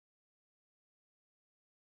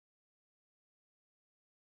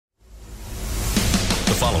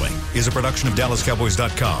is a production of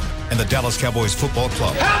DallasCowboys.com and the Dallas Cowboys Football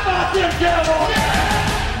Club. How about them Cowboys?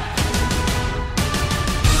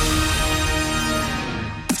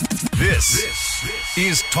 This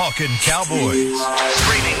is Talkin' Cowboys.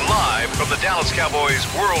 Streaming live from the Dallas Cowboys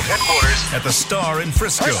World Headquarters at the Star in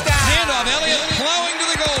Frisco. Handoff, Elliott plowing to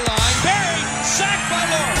the goal line. Barry, sacked by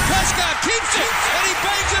Lawrence. Prescott keeps it, and he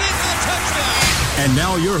bangs it in for the touchdown. And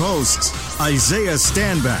now your hosts, Isaiah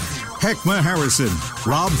Stanback, Heckma Harrison,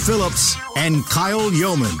 Rob Phillips, and Kyle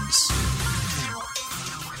Yeomans.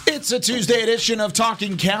 It's a Tuesday edition of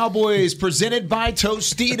Talking Cowboys presented by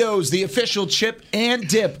Tostitos, the official chip and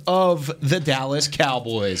dip of the Dallas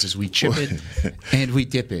Cowboys, as we chip it and we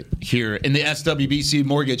dip it here in the SWBC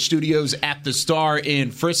Mortgage Studios at the Star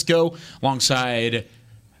in Frisco, alongside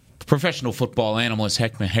professional football analyst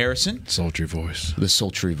Heckma Harrison. Sultry voice. The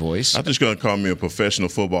sultry voice. I'm just going to call me a professional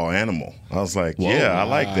football animal. I was like, whoa, yeah, I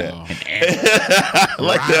like that. I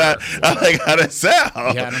like that. I like how that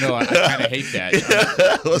sounds. Yeah, I don't know. I kind of hate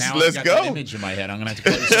that. Let's I've got go. That image in my head. I'm going to have to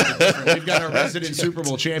play something different. We've got our resident Super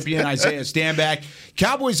Bowl champion, Isaiah Stanback.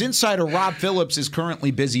 Cowboys insider Rob Phillips is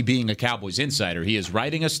currently busy being a Cowboys insider. He is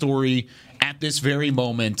writing a story at this very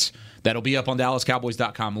moment that'll be up on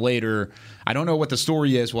DallasCowboys.com later. I don't know what the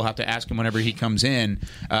story is. We'll have to ask him whenever he comes in.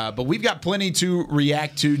 But we've got plenty to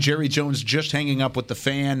react to. Jerry Jones just hanging up with the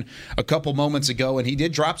fan a couple moments ago, and he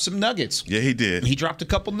did drop some nuggets. Yeah, he did. He dropped a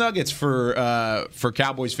couple nuggets for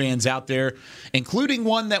Cowboys fans out there, including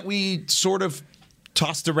one that we sort of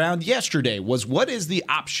tossed around yesterday, was what is the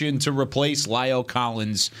option to replace La'el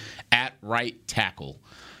Collins at right tackle?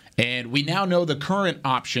 And we now know the current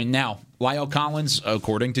option. Now, La'el Collins,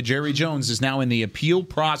 according to Jerry Jones, is now in the appeal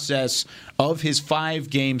process of his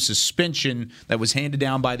 5-game suspension that was handed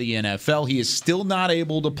down by the NFL. He is still not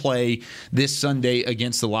able to play this Sunday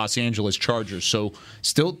against the Los Angeles Chargers. So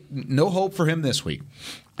still no hope for him this week.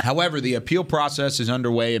 However, the appeal process is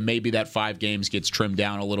underway, and maybe that 5 games gets trimmed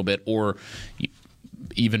down a little bit, or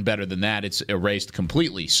even better than that, it's erased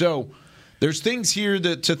completely. So there's things here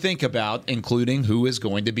to think about, including who is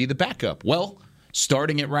going to be the backup. Well,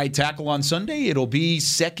 starting at right tackle on Sunday, it'll be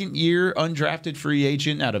second-year undrafted free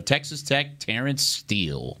agent out of Texas Tech, Terrence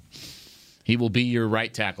Steele. He will be your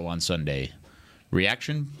right tackle on Sunday.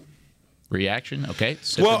 Reaction? Okay.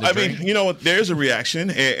 Well, I mean, there's a reaction,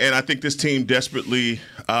 and I think this team desperately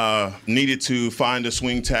needed to find a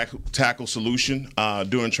swing tackle solution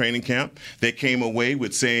during training camp. They came away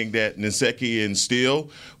with saying that Nsekhe and Steele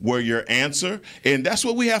were your answer, and that's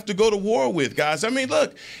what we have to go to war with, guys. I mean,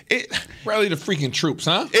 look. Rally the freaking troops,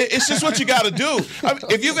 huh? It's just what you got to do. I mean,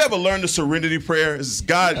 if you've ever learned the serenity prayer, it's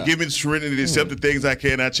God, give me the serenity to accept the things I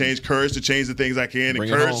cannot change, courage to change the things I can, and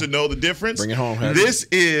courage to know the difference. Bring it home. This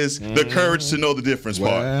is the courage to know the difference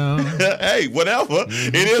part. Hey, whatever.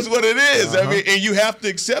 It is what it is. I mean, and you have to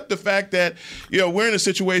accept the fact that, we're in a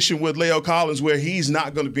situation with La'el Collins where he's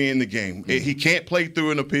not going to be in the game. He can't play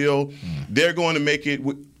through an appeal. They're going to make it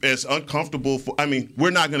as uncomfortable.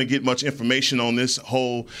 We're not going to get much information on this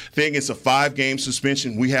whole thing. It's a 5-game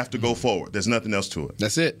suspension. We have to go forward. There's nothing else to it.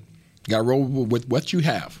 That's it. You got to roll with what you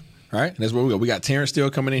have. All right, and that's where we go. We got Terrence Steele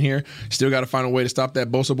coming in here. Still got to find a way to stop that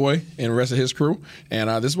Bosa boy and the rest of his crew. And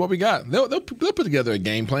this is what we got. They'll put together a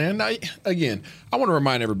game plan. Now, again, I want to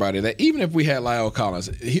remind everybody that even if we had La'el Collins,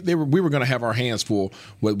 we were going to have our hands full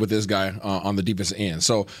with this guy on the defensive end.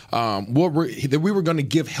 So we were going to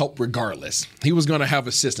give help regardless. He was going to have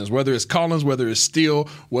assistance, whether it's Collins, whether it's Steele,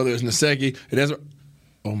 whether it's Nsekhe. It doesn't.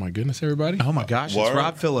 Oh, my goodness, everybody. Oh, my gosh. It's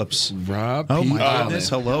Rob Phillips. Rob Oh, P. my goodness.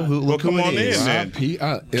 Hello. Look come who on it is. in, man.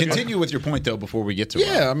 Rob P. Continue with your point, though, before we get to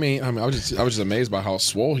Yeah, Rob. I mean, I was just amazed by how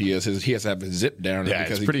swole he is. He has to have his zip down. Yeah,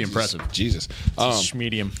 because it's pretty impressive. Jesus.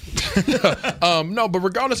 Medium. No, but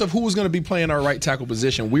regardless of who was going to be playing our right tackle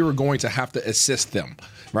position, we were going to have to assist them.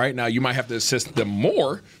 Right now, you might have to assist them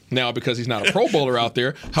more now because he's not a Pro Bowler out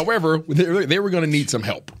there. However, they were going to need some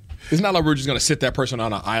help. It's not like we're just going to sit that person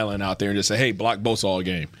on an island out there and just say, hey, block Bosa all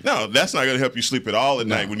game. No, that's not going to help you sleep at all at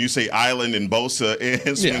night when you say island and Bosa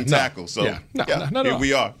and swing tackle. So, here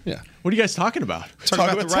we are. Yeah. What are you guys talking about?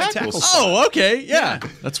 Talking about the right tackles. tackle. Oh, okay. Yeah.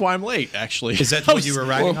 That's why I'm late, actually. Is that what you were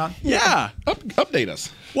writing on? Yeah. Update us.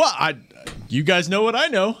 Well, you guys know what I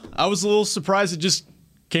know. I was a little surprised it just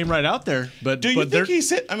came right out there. But do you think he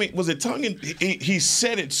said? Was it tongue? He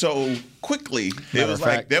said it so quickly. It was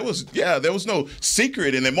like there was no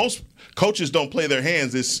secret, and then most coaches don't play their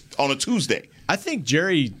hands this on a Tuesday. I think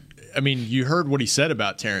Jerry. You heard what he said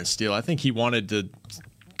about Terrence Steele. I think he wanted to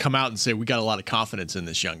come out and say we got a lot of confidence in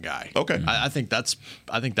this young guy. Okay, I think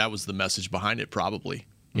that was the message behind it, probably.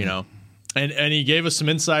 You know. And he gave us some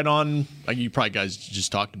insight on, you probably guys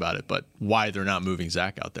just talked about it, but why they're not moving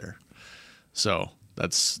Zach out there. So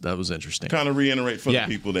That was interesting. Kind of reiterate for the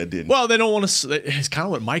people that didn't. Well, they don't want to. It's kind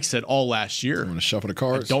of what Mike said all last year. Want to shuffle the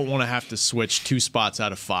cards? Don't want to have to switch 2 spots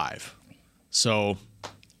out of 5. So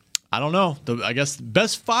I don't know. I guess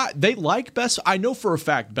best 5. They like best. I know for a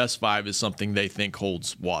fact best 5 is something they think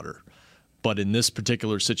holds water. But in this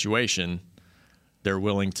particular situation, they're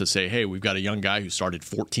willing to say, "Hey, we've got a young guy who started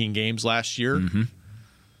 14 games last year." Mm-hmm.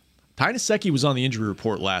 Ty Nsekhe was on the injury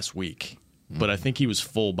report last week. But I think he was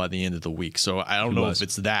full by the end of the week. So I don't know if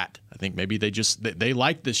it's that. I think maybe they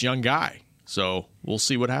like this young guy. So we'll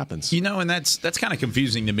see what happens. And that's kind of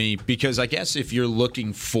confusing to me because I guess if you're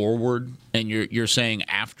looking forward and you're saying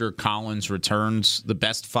after Collins returns, the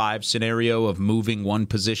best 5 scenario of moving 1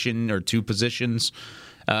 position or 2 positions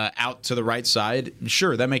out to the right side,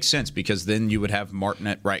 sure, that makes sense because then you would have Martin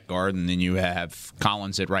at right guard and then you have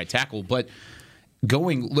Collins at right tackle. But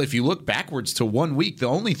if you look backwards to 1 week, the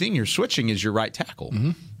only thing you're switching is your right tackle.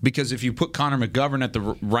 Mm-hmm. Because if you put Connor McGovern at the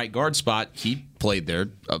right guard spot, he played there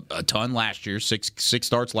a ton last year, six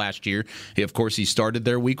starts last year. Of course, he started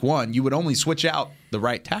there week 1. You would only switch out the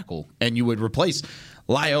right tackle, and you would replace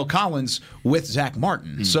La'el Collins with Zach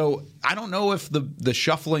Martin. Mm. So I don't know if the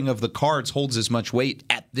shuffling of the cards holds as much weight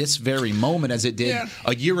at this very moment as it did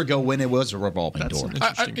a year ago when it was a revolving door.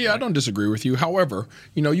 I don't disagree with you. However,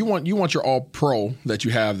 you want your all pro that you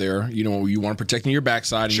have there. You want to protect in your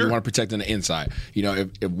backside and you want to protect in the inside.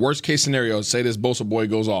 If worst case scenario, say this Bosa boy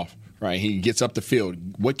goes off, right? He gets up the field.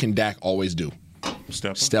 What can Dak always do?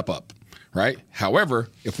 Step up. Right. However,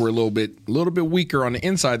 if we're a little bit weaker on the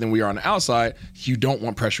inside than we are on the outside, you don't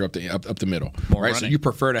want pressure up the middle. More right. running. So you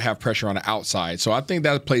prefer to have pressure on the outside. So I think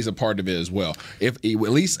that plays a part of it as well. If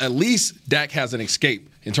at least Dak has an escape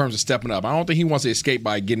in terms of stepping up. I don't think he wants to escape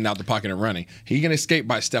by getting out the pocket and running. He can escape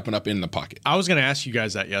by stepping up in the pocket. I was going to ask you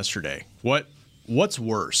guys that yesterday. What's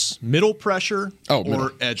worse, middle pressure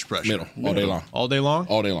or edge pressure? Middle, all day long. All day long?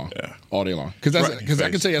 All day long. Yeah. All day long. Because I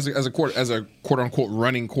can say as a quote-unquote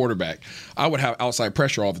running quarterback, I would have outside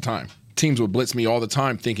pressure all the time. Teams would blitz me all the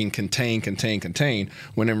time thinking contain,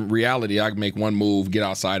 when in reality I make one move, get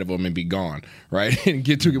outside of them, and be gone, right? And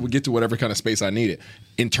get to whatever kind of space I needed.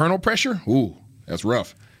 Internal pressure, that's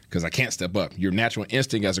rough. Because I can't step up. Your natural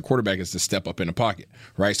instinct as a quarterback is to step up in the pocket,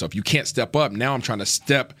 right? So if you can't step up, now I'm trying to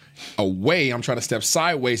step away. I'm trying to step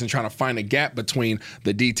sideways and trying to find a gap between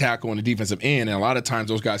the D tackle and the defensive end. And a lot of times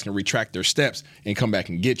those guys can retract their steps and come back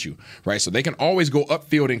and get you, right? So they can always go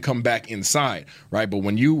upfield and come back inside, right? But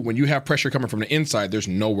when you have pressure coming from the inside, there's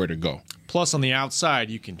nowhere to go. Plus on the outside,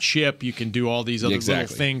 you can chip, you can do all these other little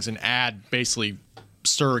things and add basically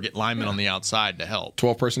surrogate linemen on the outside to help.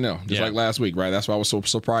 12 personnel, just like last week, right? That's why I was so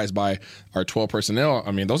surprised by our 12 personnel.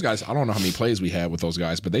 I mean, those guys, I don't know how many plays we had with those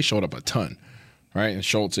guys, but they showed up a ton, right? And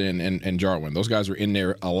Schultz and Jarwin, those guys were in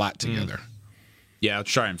there a lot together. Yeah, I'll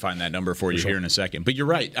try and find that number for you here in a second. But you're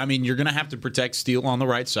right. I mean, you're going to have to protect Steele on the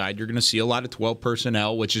right side. You're going to see a lot of 12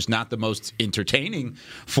 personnel, which is not the most entertaining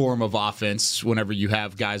form of offense whenever you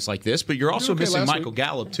have guys like this. But you're also missing Michael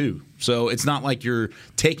Gallup, too. So it's not like you're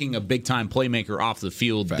taking a big-time playmaker off the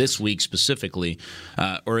field this week specifically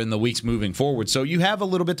or in the weeks moving forward. So you have a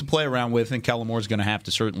little bit to play around with, and Kellen Moore's going to have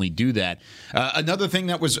to certainly do that. Another thing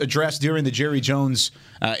that was addressed during the Jerry Jones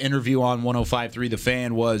interview on 105.3 The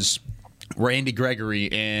Fan was Randy Gregory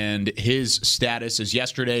and his status as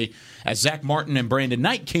yesterday, as Zach Martin and Brandon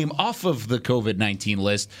Knight came off of the COVID-19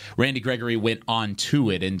 list, Randy Gregory went on to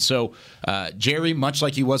it. And so Jerry, much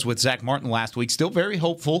like he was with Zach Martin last week, still very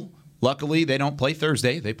hopeful. Luckily, they don't play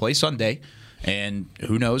Thursday. They play Sunday. And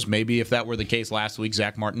who knows, maybe if that were the case last week,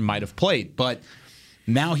 Zach Martin might have played. But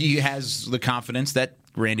now he has the confidence that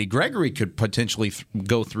Randy Gregory could potentially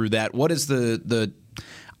go through that. What is the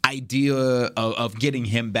idea of getting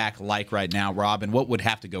him back like right now, Rob, and what would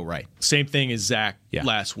have to go right? Same thing as Zach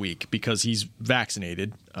last week because he's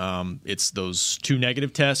vaccinated. It's those 2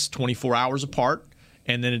 negative tests 24 hours apart,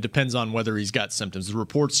 and then it depends on whether he's got symptoms. The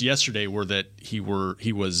reports yesterday were that he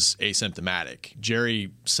was asymptomatic.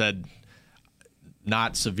 Jerry said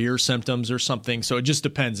not severe symptoms or something, so it just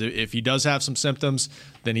depends. If he does have some symptoms,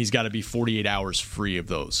 then he's got to be 48 hours free of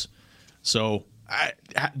those. So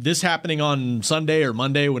this happening on Sunday or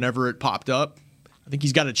Monday, whenever it popped up, I think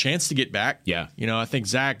he's got a chance to get back. Yeah. I think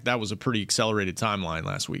Zach, that was a pretty accelerated timeline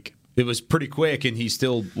last week. It was pretty quick, and he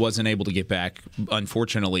still wasn't able to get back,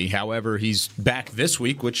 unfortunately. However, he's back this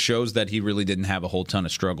week, which shows that he really didn't have a whole ton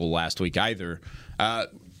of struggle last week either.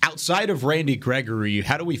 Outside of Randy Gregory,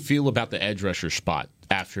 how do we feel about the edge rusher spot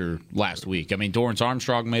after last week? I mean, Dorrance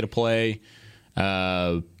Armstrong made a play.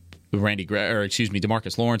 Demarcus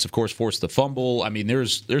Lawrence, of course, forced the fumble. I mean,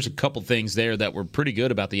 there's a couple things there that were pretty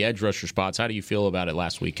good about the edge rusher spots. How do you feel about it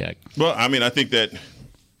last week, Heck? Well, I mean, I think that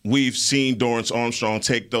we've seen Dorrance Armstrong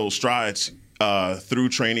take those strides through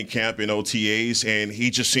training camp and OTAs, and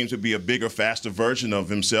he just seems to be a bigger, faster version of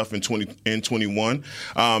himself in 21.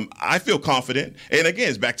 I feel confident. And again,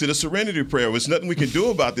 it's back to the serenity prayer. There's nothing we can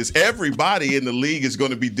do about this. Everybody in the league is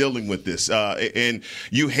going to be dealing with this. And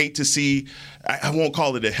you hate to see, I won't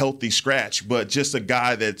call it a healthy scratch, but just a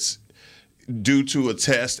guy that's due to a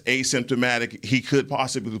test, asymptomatic. He could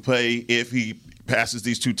possibly play if he passes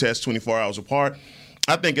these two tests 24 hours apart.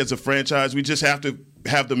 I think as a franchise, we just have to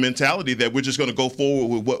have the mentality that we're just going to go forward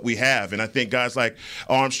with what we have. And I think guys like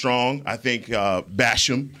Armstrong, I think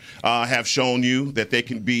Basham have shown you that they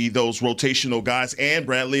can be those rotational guys, and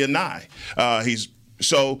Bradley Anae.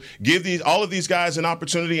 So give all of these guys an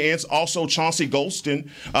opportunity, and also Chauncey Golston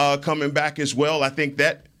coming back as well. I think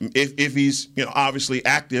that if he's obviously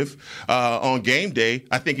active on game day,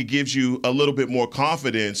 I think it gives you a little bit more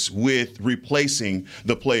confidence with replacing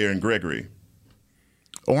the player in Gregory.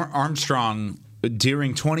 Armstrong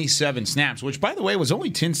during 27 snaps, which, by the way, was only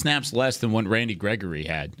 10 snaps less than what Randy Gregory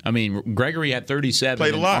had. I mean, Gregory had 37,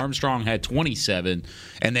 played a lot. Armstrong had 27,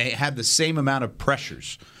 and they had the same amount of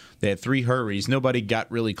pressures. They had 3 hurries. Nobody got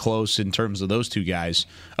really close in terms of those two guys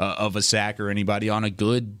of a sack or anybody on a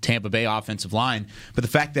good Tampa Bay offensive line. But the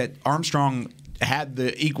fact that Armstrong had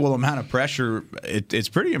the equal amount of pressure, it's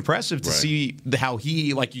pretty impressive to see how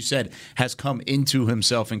he, like you said, has come into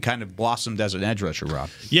himself and kind of blossomed as an edge rusher, Rob.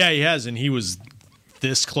 Yeah, he has, and he was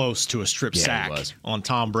this close to a strip sack on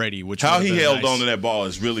Tom Brady. Which how he held on to that ball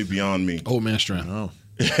is really beyond me. Old man strength. Oh.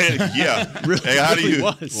 Yeah. Really, hey, how do you?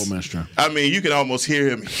 Was. Old man strength. I mean, you can almost hear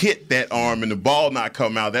him hit that arm and the ball not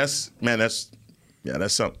come out. That's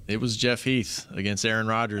something. It was Jeff Heath against Aaron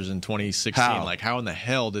Rodgers in 2016. How? Like, how in the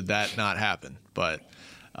hell did that not happen? But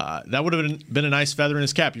that would have been a nice feather in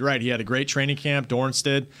his cap. You're right. He had a great training camp. Dorrance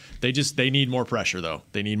did. They need more pressure, though.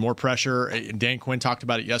 They need more pressure. Dan Quinn talked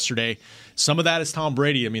about it yesterday. Some of that is Tom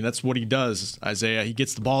Brady. I mean, that's what he does, Isaiah. He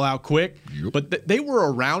gets the ball out quick. Yep. But they were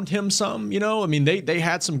around him some, I mean, they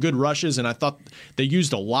had some good rushes, and I thought they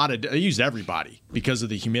used they used everybody because of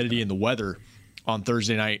the humidity and the weather on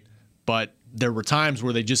Thursday night. But there were times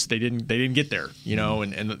where they didn't get there,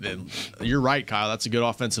 and you're right, Kyle. That's a good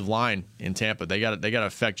offensive line in Tampa. They got to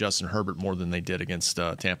affect Justin Herbert more than they did against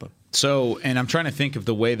Tampa. So, and I'm trying to think of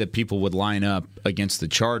the way that people would line up against the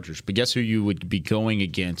Chargers. But guess who you would be going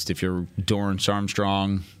against if you're Dorrance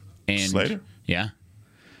Armstrong and Slater? Yeah.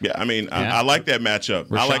 Yeah, I mean, yeah. I like that matchup.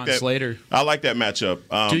 Rashawn I like that. Slater. I like that matchup.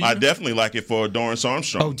 I definitely like it for Dorrance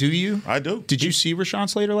Armstrong. Oh, do you? I do. Did you see Rashawn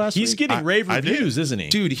Slater last week? He's getting rave reviews, isn't he?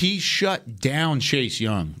 Dude, he shut down Chase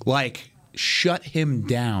Young. Like, shut him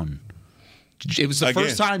down. It was the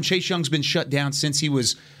first time Chase Young's been shut down since he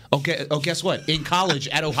was Okay. Oh, guess what? In college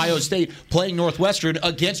at Ohio State, playing Northwestern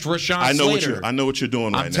against Rashawn Slater. I know what you're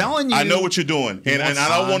doing right now. I'm telling you. I know what you're doing, and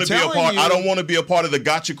I don't want to be a part. I don't want to be a part of the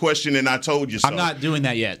gotcha question. And I told you so. I'm not doing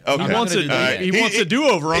that yet. Okay. He wants a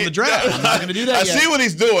do-over on the draft. I'm not going to do that yet. I see what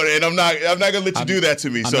he's doing, and I'm not going to let you do that to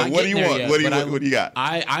me. So what do you want? What do you got?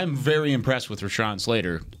 I'm very impressed with Rashawn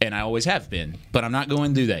Slater, and I always have been, but I'm not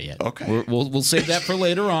going to do that yet. Okay. We'll save that for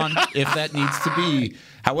later on if that needs to be.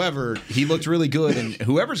 However, he looked really good, and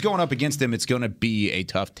whoever's going up against him, it's going to be a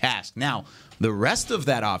tough task. Now, the rest of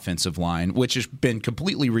that offensive line, which has been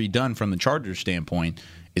completely redone from the Chargers standpoint,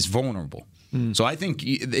 is vulnerable. So I think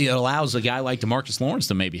it allows a guy like DeMarcus Lawrence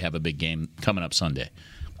to maybe have a big game coming up Sunday.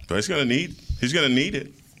 But he's going to need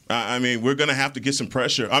it. I mean, we're going to have to get some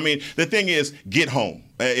pressure. I mean, the thing is, get home.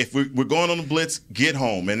 If we're going on the blitz, get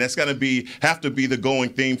home. And that's going to have to be the going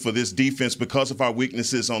theme for this defense because of our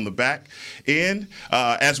weaknesses on the back end.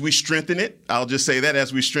 As we strengthen it, I'll just say that,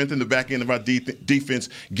 as we strengthen the back end of our defense,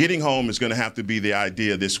 getting home is going to have to be the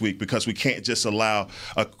idea this week because we can't just allow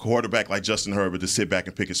a quarterback like Justin Herbert to sit back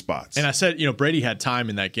and pick his spots. And I said, Brady had time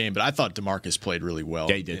in that game, but I thought DeMarcus played really well.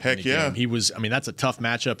 Yeah, he did. Heck yeah. He was, that's a tough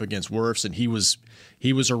matchup against Wirfs, and he was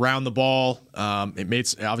around the ball.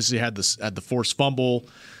 Obviously had the forced fumble,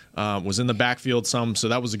 was in the backfield some, so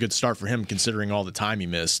that was a good start for him considering all the time he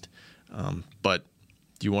missed. But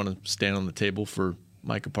do you want to stand on the table for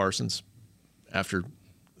Micah Parsons after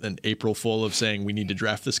an April full of saying we need to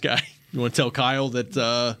draft this guy? You want to tell Kyle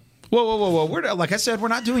that? Whoa! Like I said, we're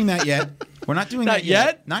not doing that yet. We're not doing that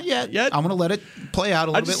yet. Not yet. I'm going to let it play out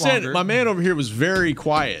a little bit longer. My man over here was very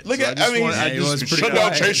quiet. Look at, I just shut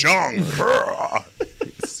down Chase Young.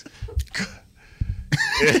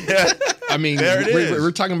 I mean,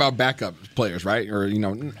 we're talking about backup players, right? Or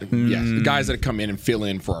guys that come in and fill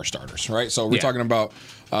in for our starters, right? So we're talking about,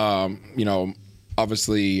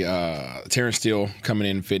 obviously Terrence Steele coming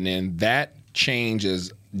in and fitting in. That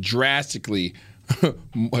changes drastically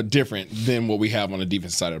different than what we have on the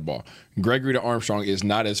defensive side of the ball. Gregory to Armstrong is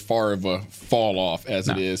not as far of a fall off as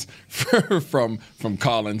it is from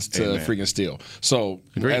Collins to freaking Steele. So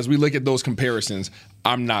as we look at those comparisons,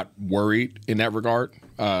 I'm not worried in that regard.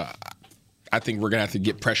 I think we're gonna have to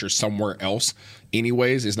get pressure somewhere else.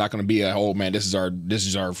 Anyways, it's not gonna be this is our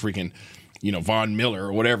freaking Von Miller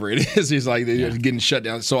or whatever it is. It's like they're getting shut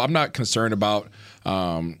down. So I'm not concerned about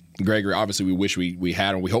Gregory. Obviously, we wish we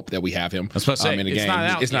had him. We hope that we have him in the game.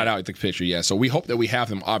 It's not out at the picture yet. So we hope that we have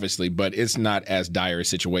him, obviously, but it's not as dire a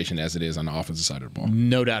situation as it is on the offensive side of the ball.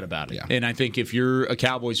 No doubt about it. Yeah. And I think if you're a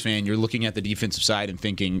Cowboys fan, you're looking at the defensive side and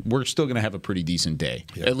thinking, we're still going to have a pretty decent day.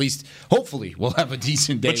 Yeah. At least, hopefully, we'll have a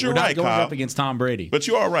decent day. But you're we're not right, going Kyle. up against Tom Brady. But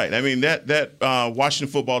you are right. I mean, that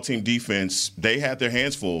Washington football team defense, they had their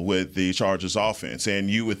hands full with the Chargers offense. And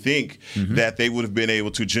you would think that they would have been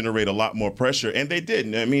able to generate a lot more pressure, and they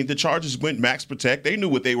didn't. I mean, the Chargers went max protect. They knew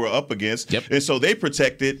what they were up against, and so they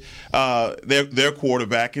protected their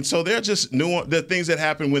quarterback. And so they're just the things that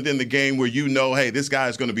happen within the game where hey, this guy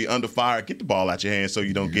is going to be under fire. Get the ball out your hands so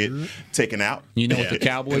you don't get taken out. You know what the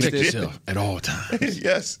Cowboys did? At all times.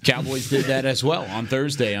 Yes. Cowboys did that as well on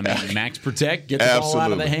Thursday. I mean, max protect, get the ball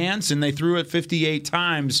out of the hands, and they threw it 58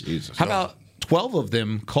 times. How about 12 of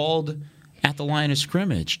them called at the line of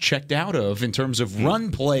scrimmage, checked out of in terms of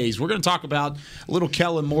run plays? We're going to talk about a little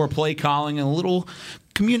Kellen Moore play calling and a little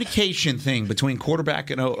communication thing between quarterback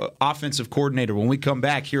and offensive coordinator when we come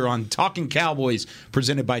back here on Talking Cowboys,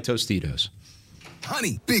 presented by Tostitos.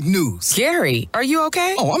 Honey, big news. Gary, are you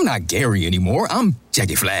okay? Oh, I'm not Gary anymore. I'm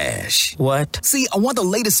Jackie Flash. What? See, I want the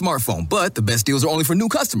latest smartphone, but the best deals are only for new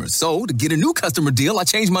customers. So, to get a new customer deal, I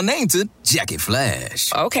changed my name to Jackie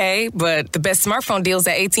Flash. Okay, but the best smartphone deals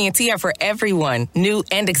at AT&T are for everyone, new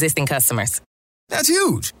and existing customers. That's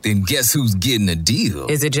huge. Then guess who's getting a deal?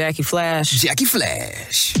 Is it Jackie Flash? Jackie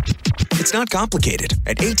Flash. It's not complicated.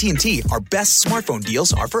 At AT&T, our best smartphone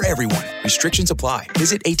deals are for everyone. Restrictions apply.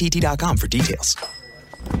 Visit AT&T.com for details.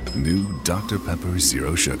 New Dr. Pepper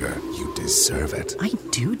Zero Sugar. You deserve it. I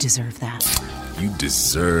do deserve that. You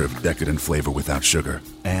deserve decadent flavor without sugar.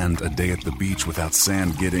 And a day at the beach without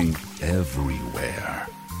sand getting everywhere.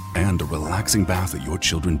 And a relaxing bath that your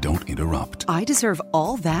children don't interrupt. I deserve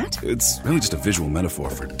all that? It's really just a visual metaphor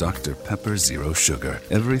for Dr. Pepper Zero Sugar.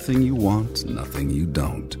 Everything you want, nothing you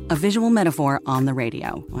don't. A visual metaphor on the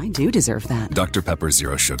radio. I do deserve that. Dr. Pepper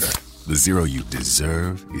Zero Sugar. The zero you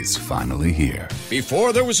deserve is finally here.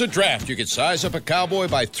 Before there was a draft, you could size up a cowboy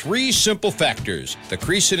by 3 simple factors: the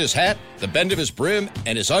crease in his hat, the bend of his brim,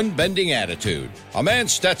 and his unbending attitude. A man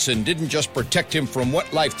Stetson didn't just protect him from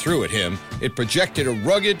what life threw at him, it projected a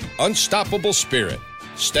rugged, unstoppable spirit.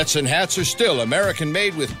 Stetson hats are still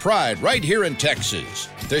American-made with pride right here in Texas.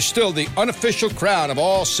 They're still the unofficial crown of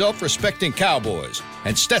all self-respecting cowboys,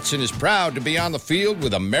 and Stetson is proud to be on the field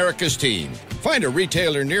with America's team. Find a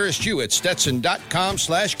retailer nearest you at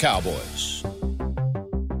stetson.com/cowboys.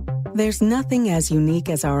 There's nothing as unique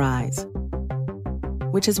as our eyes,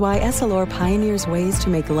 which is why Essilor pioneers ways to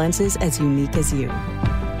make lenses as unique as you.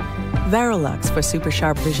 Verilux for super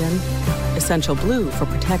sharp vision, Essential Blue for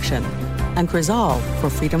protection, and Crizal for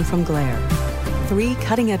freedom from glare. 3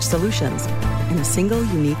 cutting-edge solutions in a single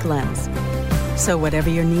unique lens. So whatever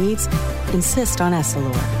your needs, insist on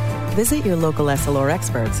Essilor. Visit your local Essilor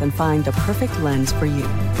experts and find the perfect lens for you.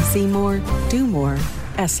 See more, do more,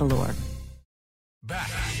 Essilor. Back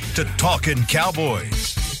to Talking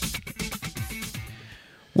Cowboys.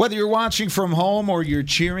 Whether you're watching from home or you're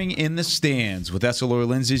cheering in the stands, with Essilor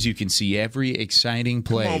lenses, you can see every exciting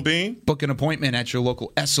play. Come on, Bean. Book an appointment at your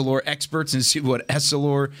local Essilor experts and see what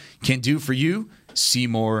Essilor can do for you. See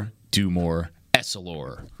more, do more.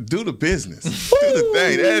 Essilor. Do the business. Do the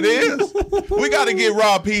thing. There it is. We got to get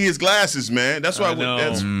Rob P his glasses, man. That's why. I know.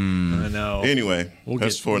 Anyway,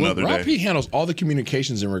 that's for another Rob day. P handles all the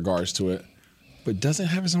communications in regards to it, but doesn't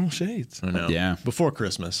have his own shades. I know. Yeah. Before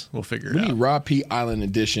Christmas, we'll figure it We out. need Rob P Island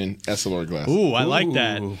Edition Essilor glasses. Ooh, I like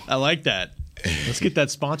that. I like that. Let's get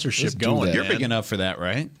that sponsorship going. that. You're big enough for that,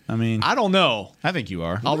 right? I mean, I don't know. I think you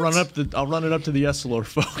are. I'll run it up to the Essilor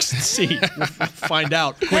folks and see. We'll find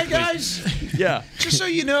out quickly. Hey guys, yeah. Just so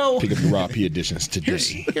you know, Pick up the Rob P editions today.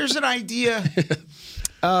 here's an idea.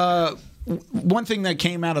 One thing that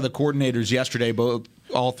came out of the coordinators yesterday,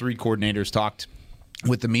 all 3 coordinators talked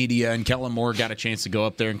with the media, and Kellen Moore got a chance to go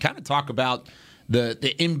up there and kind of talk about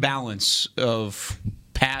the imbalance of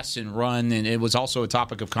pass and run, and it was also a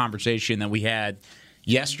topic of conversation that we had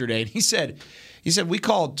yesterday. And he said we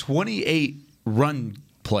called 28 run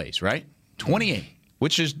plays, right? 28,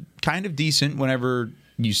 which is kind of decent whenever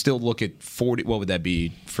you still look at 40. What would that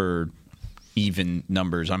be for even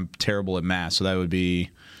numbers? I'm terrible at math, so that would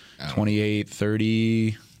be 28,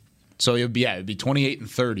 30. So it'd be 28 and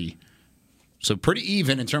 30. So pretty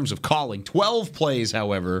even in terms of calling. 12 plays,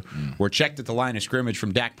 however, were checked at the line of scrimmage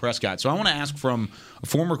from Dak Prescott. So I want to ask from a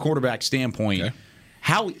former quarterback standpoint,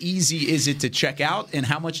 how easy is it to check out, and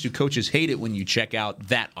how much do coaches hate it when you check out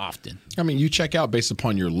that often? I mean, you check out based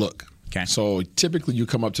upon your look. Okay. So typically you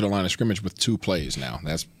come up to the line of scrimmage with 2 plays now.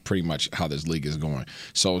 That's pretty much how this league is going.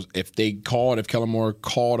 So if Kellen Moore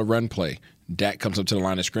called a run play, Dak comes up to the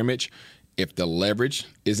line of scrimmage. If the leverage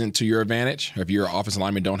isn't to your advantage, or if your offensive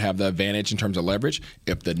linemen don't have the advantage in terms of leverage,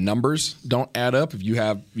 if the numbers don't add up, if you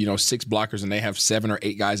have 6 blockers and they have 7 or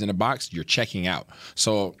 8 guys in the box, you're checking out.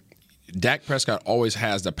 So Dak Prescott always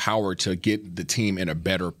has the power to get the team in a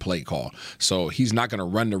better play call. So he's not going to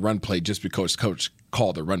run the run play just because coach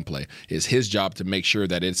called the run play. It's his job to make sure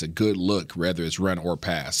that it's a good look, whether it's run or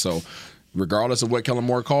pass. So regardless of what Kellen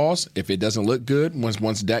Moore calls, if it doesn't look good,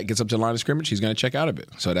 once Dak gets up to the line of scrimmage, he's going to check out of it.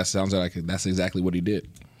 So that sounds like that's exactly what he did.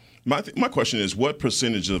 My question is, what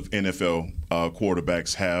percentage of NFL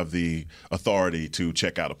quarterbacks have the authority to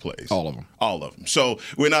check out of plays? All of them. All of them. So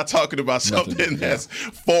we're not talking about something that's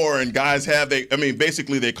foreign. Guys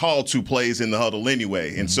basically they call 2 plays in the huddle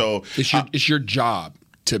anyway. And so it's your job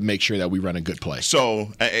to make sure that we run a good play.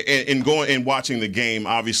 So, in going and watching the game,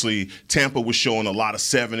 obviously Tampa was showing a lot of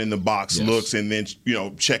 7 in the box looks, and then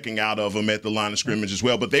checking out of them at the line of scrimmage as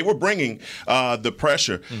well. But they were bringing the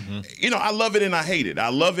pressure. I love it and I hate it. I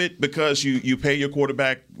love it because you pay your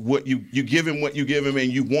quarterback what you give him,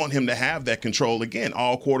 and you want him to have that control. Again,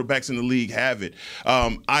 all quarterbacks in the league have it.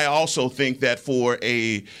 I also think that for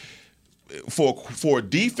a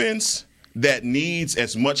defense that needs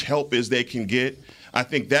as much help as they can get, I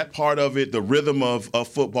think that part of it, the rhythm of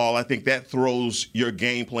football, I think that throws your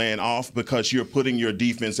game plan off because you're putting your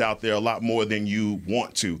defense out there a lot more than you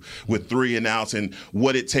want to with 3 and outs and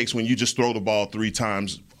what it takes when you just throw the ball 3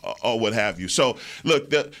 times or what have you. So,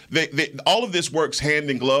 look, all of this works hand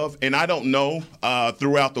in glove, and I don't know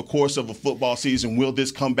throughout the course of a football season, will this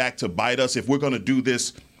come back to bite us if we're going to do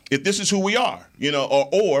this? If this is who we are,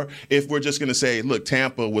 or if we're just going to say, look,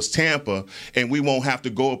 Tampa was Tampa, and we won't have to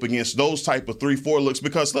go up against those type of 3-4 looks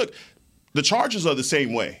because, look, the Chargers are the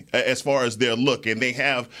same way as far as their look, and they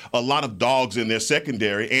have a lot of dogs in their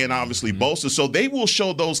secondary and obviously Bosa, so they will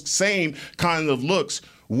show those same kind of looks.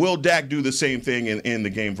 Will Dak do the same thing in the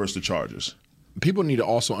game versus the Chargers? People need to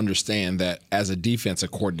also understand that as a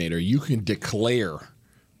defensive coordinator, you can declare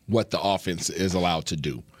what the offense is allowed to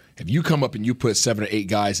do. If you come up and you put 7 or 8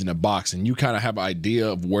 guys in a box and you kind of have an idea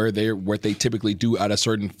of what they typically do out of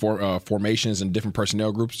certain formations and different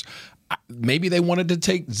personnel groups, maybe they wanted to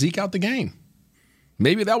take Zeke out the game.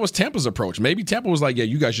 Maybe that was Tampa's approach. Maybe Tampa was like, yeah,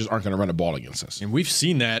 you guys just aren't going to run the ball against us. And we've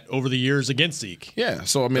seen that over the years against Zeke. Yeah.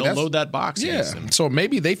 So, I mean, they'll load that box against him. So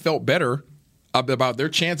maybe they felt better about their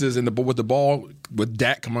chances with the ball, with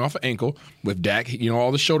Dak coming off an ankle, with Dak,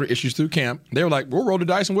 all the shoulder issues through camp. They were like, we'll roll the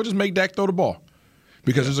dice and we'll just make Dak throw the ball.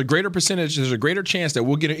 Because there's a greater chance that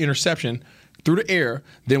we'll get an interception through the air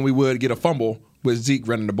than we would get a fumble with Zeke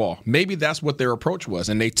running the ball. Maybe that's what their approach was,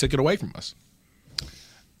 and they took it away from us.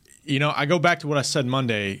 I go back to what I said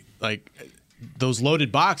Monday. Like those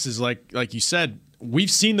loaded boxes, like you said, we've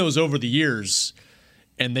seen those over the years,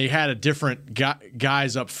 and they had a different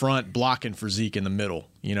guys up front blocking for Zeke in the middle.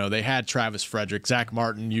 They had Travis Frederick. Zach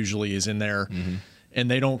Martin usually is in there. Mm-hmm. And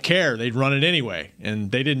they don't care. They'd run it anyway, and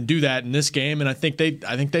they didn't do that in this game. And I think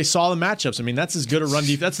they saw the matchups. I mean, that's as good a run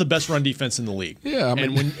defense. That's the best run defense in the league. Yeah,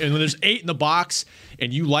 and when there's 8 in the box,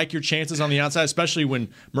 and you like your chances on the outside, especially when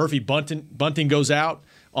Murphy Bunting goes out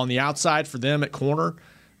on the outside for them at corner,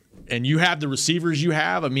 and you have the receivers you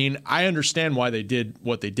have. I mean, I understand why they did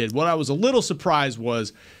what they did. What I was a little surprised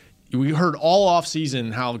was we heard all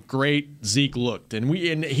offseason how great Zeke looked, and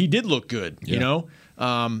he did look good. Yeah.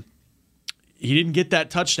 He didn't get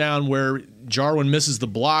that touchdown where Jarwin misses the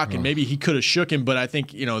block, and maybe he could have shook him, but I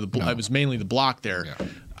think it was mainly the block there. Yeah.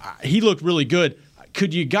 He looked really good.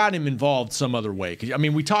 Could you got him involved some other way?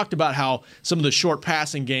 We talked about how some of the short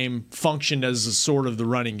passing game functioned as a sort of the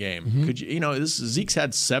running game. Mm-hmm. Could you, Zeke's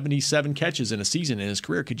had 77 catches in a season in his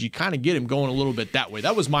career. Could you kind of get him going a little bit that way?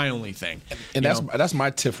 That was my only thing. And that's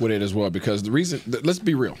my tiff with it as well, because the reason, let's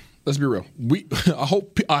be real.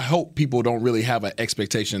 I hope people don't really have an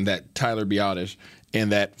expectation that Tyler Biadasz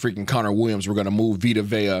and that freaking Connor Williams were going to move Vita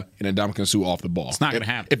Vea and Ndamukong Suh off the ball. It's not going to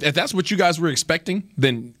happen. If that's what you guys were expecting,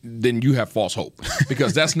 then you have false hope,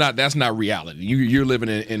 because that's not reality. You're living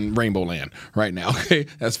in Rainbow Land right now. Okay,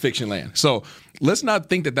 that's fiction land. So let's not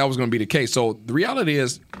think that was going to be the case. So the reality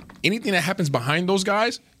is, anything that happens behind those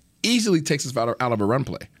guys easily takes us out of a run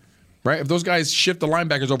play. Right? If those guys shift the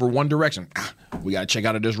linebackers over one direction, we got to check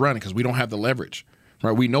out of this run because we don't have the leverage.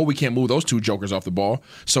 right? We know we can't move those two jokers off the ball,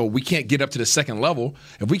 so we can't get up to the second level.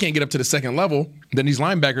 If we can't get up to the second level, then these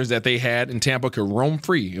linebackers that they had in Tampa could roam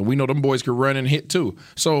free, and we know them boys could run and hit too.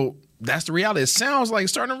 So that's the reality. It sounds like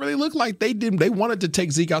it's starting to really look like they wanted to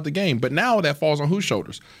take Zeke out the game, but now that falls on whose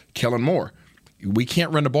shoulders? Kellen Moore. We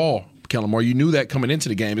can't run the ball, Kellen Moore. You knew that coming into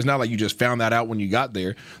the game. It's not like you just found that out when you got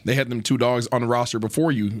there. They had them two dogs on the roster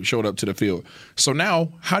before you showed up to the field. So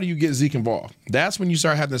now, how do you get Zeke involved? That's when you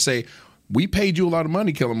start having to say, we paid you a lot of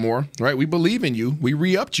money, Kellen Moore, right? We believe in you. We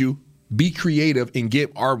re-upped you. Be creative and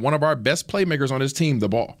get one of our best playmakers on this team the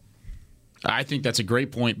ball. I think that's a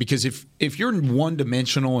great point because if you're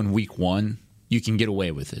one-dimensional in week one, you can get away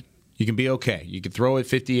with it. You can be okay. You can throw it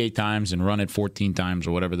 58 times and run it 14 times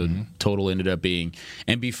or whatever the total ended up being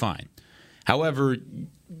and be fine. However,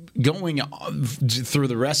 going through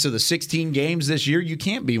the rest of the 16 games this year, you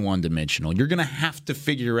can't be one-dimensional. You're going to have to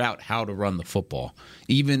figure out how to run the football,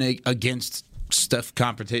 even against tough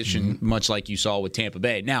competition, much like you saw with Tampa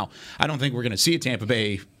Bay. Now, I don't think we're going to see a Tampa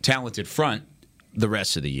Bay talented front the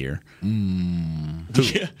rest of the year.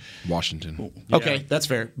 Yeah. Washington. Okay, that's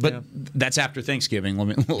fair. But that's after Thanksgiving. I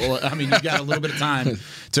mean, you've got a little bit of time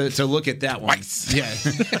to look at that one. Twice. Yeah.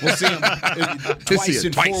 We'll see them twice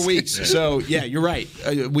in 4 weeks. So, yeah, you're right.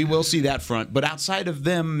 We will see that front. But outside of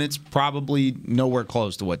them, it's probably nowhere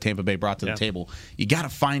close to what Tampa Bay brought to the table. You got to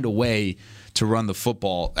find a way to run the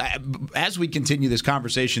football. As we continue this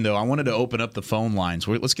conversation, though, I wanted to open up the phone lines.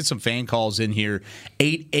 Let's get some fan calls in here.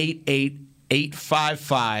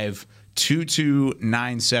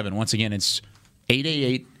 888-855-2297. Once again, it's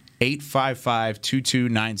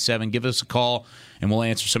 888-855-2297. Give us a call, and we'll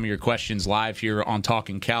answer some of your questions live here on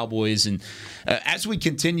Talking Cowboys. And as we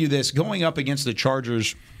continue this, going up against the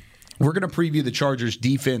Chargers, we're going to preview the Chargers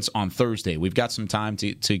defense on Thursday. We've got some time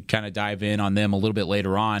to kind of dive in on them a little bit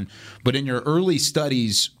later on. But in your early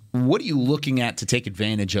studies, what are you looking at to take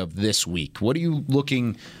advantage of this week? What are you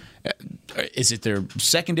looking Is it their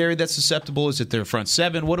secondary that's susceptible? Is it their front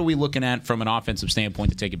seven? What are we looking at from an offensive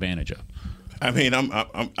standpoint to take advantage of? I mean, I'm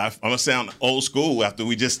gonna sound old school after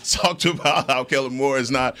we just talked about how Kellen Moore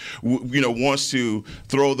is not, wants to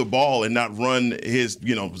throw the ball and not run his,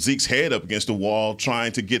 Zeke's head up against the wall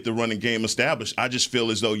trying to get the running game established. I just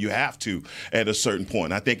feel as though you have to at a certain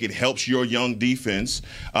point. I think it helps your young defense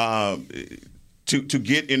to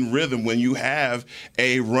get in rhythm when you have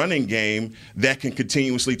a running game that can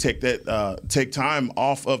continuously take time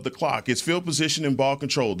off of the clock. It's field position and ball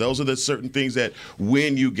control. Those are the certain things that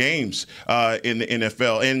win you games in the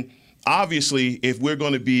NFL. And obviously, if we're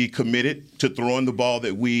going to be committed to throwing the ball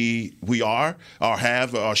that we are or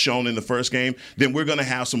have shown in the first game, then we're going to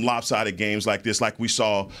have some lopsided games like this, like we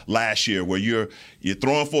saw last year, where you're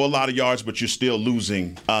throwing for a lot of yards, but you're still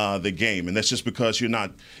losing the game. And that's just because you're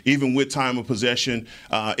not, even with time of possession,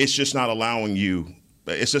 it's just not allowing you.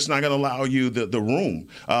 It's just not going to allow you the room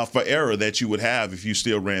for error that you would have if you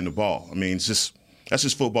still ran the ball. I mean, that's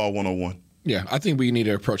just football 101. Yeah, I think we need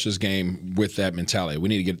to approach this game with that mentality. We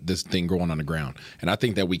need to get this thing going on the ground, and I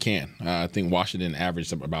think that we can. I think Washington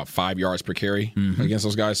averaged about 5 yards per carry against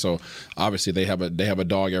those guys. So obviously they have a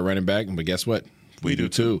dog at running back, but guess what? We do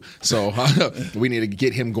too. So we need to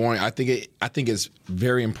get him going. I think it's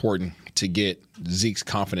very important to get Zeke's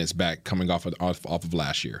confidence back coming off of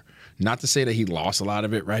last year. Not to say that he lost a lot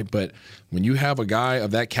of it, right? But when you have a guy of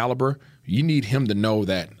that caliber, you need him to know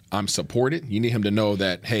that I'm supported. You need him to know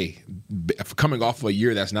that, hey, coming off of a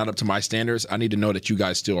year that's not up to my standards, I need to know that you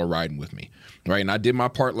guys still are riding with me, right? And I did my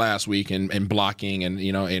part last week in blocking, and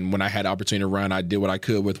and when I had opportunity to run, I did what I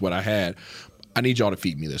could with what I had. I need y'all to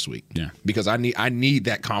feed me this week, because I need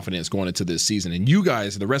that confidence going into this season, and you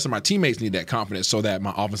guys, the rest of my teammates, need that confidence so that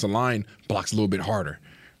my offensive line blocks a little bit harder,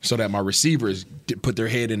 so that my receivers put their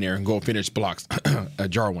head in there and go finish blocks.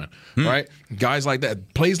 Jarwin, right? Guys like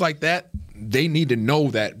that, plays like that, they need to know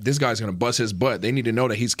that this guy's going to bust his butt. They need to know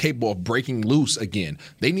that he's capable of breaking loose again.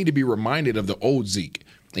 They need to be reminded of the old Zeke,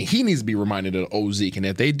 and he needs to be reminded of the old Zeke. And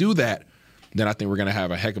if they do that, then I think we're going to have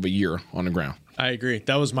a heck of a year on the ground. I agree.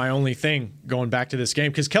 That was my only thing going back to this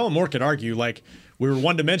game, because Kellen Moore could argue, like, we were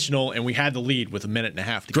one-dimensional and we had the lead with a minute and a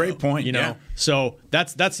half to go. Great point, Yeah. So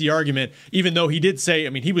that's the argument, even though he did say, I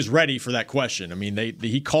mean, he was ready for that question. I mean,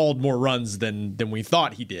 he called more runs than we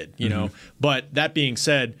thought he did, you know. But that being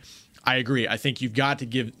said, I agree. I think you've got to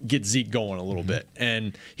get Zeke going a little bit.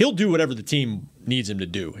 And he'll do whatever the team needs him to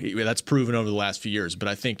do. That's proven over the last few years. But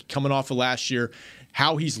I think coming off of last year,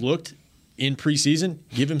 how he's looked in preseason,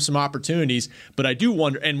 give him some opportunities. But I do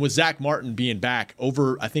wonder, and with Zach Martin being back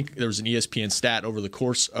I think there was an ESPN stat over the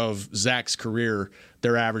course of Zach's career,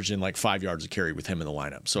 they're averaging like 5 yards a carry with him in the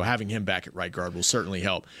lineup. So having him back at right guard will certainly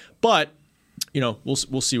help. But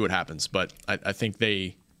we'll see what happens. But I think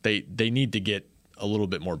they need to get a little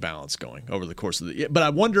bit more balance going over the course of the year. But I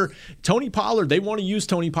wonder, Tony Pollard, they want to use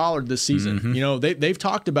Tony Pollard this season. Mm-hmm. They've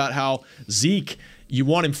talked about how Zeke, you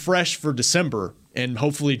want him fresh for December and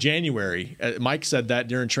hopefully January. Mike said that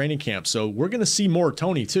during training camp. So we're going to see more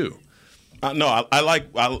Tony too. No,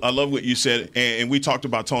 I love what you said, and we talked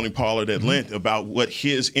about Tony Pollard at length about what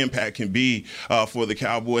his impact can be for the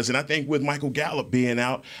Cowboys. And I think with Michael Gallup being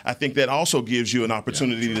out, I think that also gives you an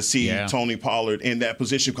opportunity to see Tony Pollard in that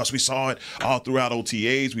position, because we saw it all throughout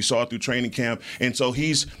OTAs, we saw it through training camp, and so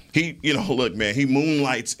he look, man, he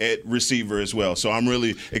moonlights at receiver as well. So I'm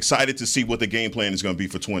really excited to see what the game plan is going to be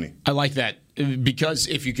for 20. I like that, because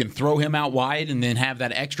if you can throw him out wide and then have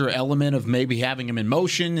that extra element of maybe having him in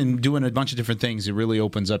motion and doing a bunch of different things, it really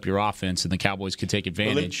opens up your offense, and the Cowboys could take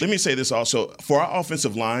advantage. Let me say this also. For our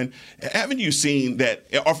offensive line, haven't you seen that,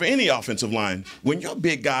 or for any offensive line, when your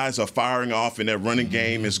big guys are firing off and their running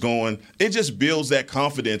game is going, it just builds that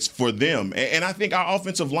confidence for them. And I think our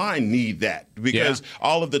offensive line need that, because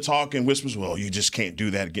all of the talk and whispers, well, you just can't do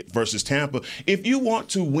that versus Tampa. If you want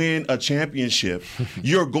to win a championship,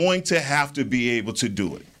 you're going to have to be able to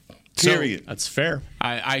do it. Period. So, that's fair.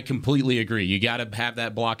 I completely agree. You got to have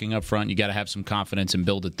that blocking up front. You got to have some confidence and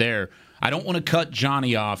build it there. I don't want to cut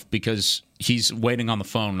Johnny off because he's waiting on the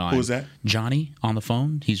phone line. Who's that? Johnny on the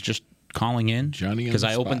phone. He's just calling in. Johnny, because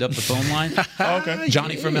I opened up the phone line. Okay.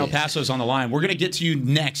 Johnny from El Paso's on the line. We're going to get to you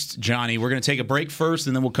next, Johnny. We're going to take a break first,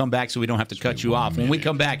 and then we'll come back so we don't have to cut you off. When we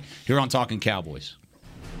come back here on Talking Cowboys.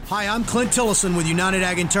 Hi, I'm Clint Tillison with United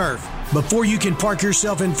Ag and Turf. Before you can park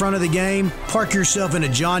yourself in front of the game, park yourself in a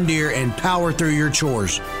John Deere and power through your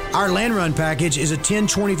chores. Our Land Run package is a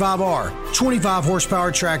 1025R, 25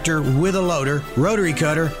 horsepower tractor with a loader, rotary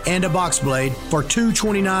cutter, and a box blade for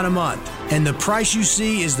 $229 a month. And the price you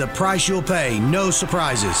see is the price you'll pay. No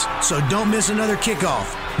surprises. So don't miss another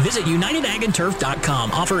kickoff. Visit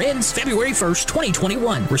UnitedAgAndTurf.com. Offer ends February 1st,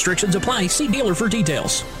 2021. Restrictions apply. See dealer for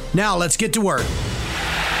details. Now let's get to work.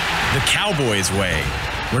 The Cowboys way,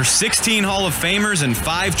 where 16 Hall of Famers and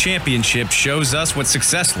 5 championships shows us what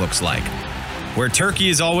success looks like. Where turkey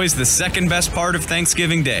is always the second best part of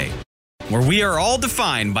Thanksgiving Day. Where we are all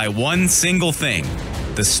defined by one single thing,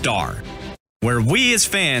 the star. Where we as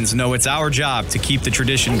fans know it's our job to keep the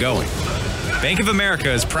tradition going. Bank of America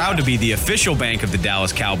is proud to be the official bank of the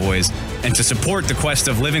Dallas Cowboys and to support the quest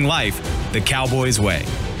of living life the Cowboys way.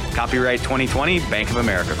 Copyright 2020, Bank of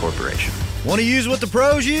America Corporation. Want to use what the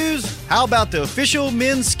pros use? How about the official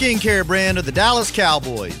men's skincare brand of the Dallas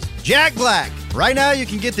Cowboys, Jack Black? Right now, you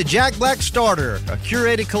can get the Jack Black Starter, a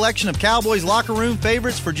curated collection of Cowboys locker room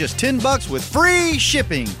favorites for just $10 with free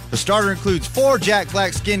shipping. The starter includes 4 Jack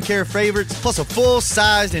Black skincare favorites, plus a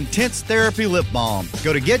full-sized intense therapy lip balm.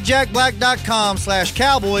 Go to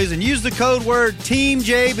getjackblack.com/Cowboys and use the code word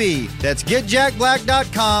TEAMJB. That's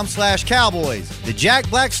getjackblack.com/Cowboys. The Jack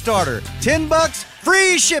Black Starter, $10,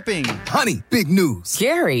 free shipping. Honey, big news.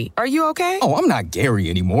 Gary, are you okay? Oh, I'm not Gary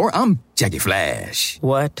anymore. I'm Jackie Flash.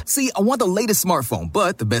 What? See, I want the latest smartphone,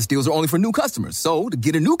 but the best deals are only for new customers. So, to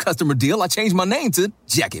get a new customer deal, I changed my name to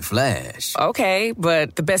Jackie Flash. Okay,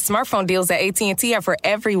 but the best smartphone deals at AT&T are for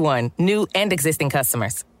everyone, new and existing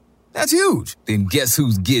customers. That's huge. Then guess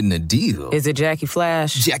who's getting a deal? Is it Jackie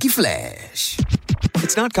Flash? Jackie Flash.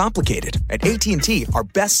 It's not complicated. At AT&T, our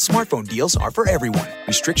best smartphone deals are for everyone.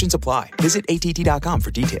 Restrictions apply. Visit att.com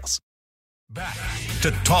for details. Back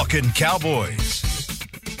to Talking Cowboys.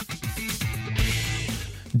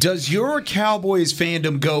 Does your Cowboys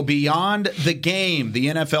fandom go beyond the game? The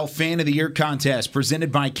NFL Fan of the Year contest presented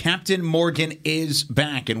by Captain Morgan is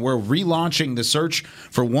back, and we're relaunching the search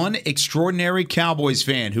for one extraordinary Cowboys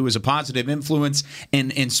fan who is a positive influence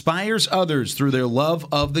and inspires others through their love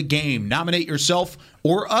of the game. Nominate yourself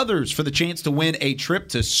or others for the chance to win a trip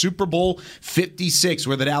to Super Bowl 56,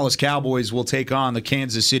 where the Dallas Cowboys will take on the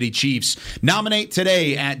Kansas City Chiefs. Nominate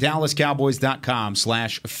today at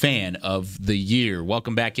DallasCowboys.com/fan of the year.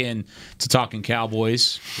 Welcome back in to Talking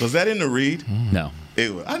Cowboys. Was that in the read? No.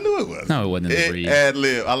 It was. I knew it was. No, it wasn't in the read.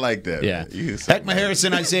 Ad-lib. I like that. Yeah. Heckma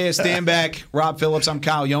Harrison, Isaiah Stanback, Rob Phillips, I'm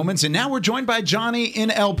Kyle Yeomans, and now we're joined by Johnny in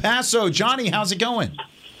El Paso. Johnny, how's it going?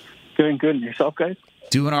 Doing good. And yourself, guys?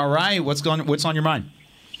 Doing all right. What's on your mind?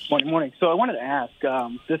 Morning. So I wanted to ask,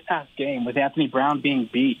 this past game with Anthony Brown being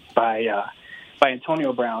beat by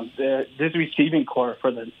Antonio Brown, this receiving core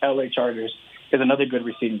for the LA Chargers is another good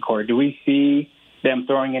receiving core. Do we see them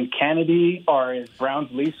throwing in Kennedy, or is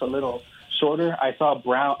Brown's leash a little shorter? I saw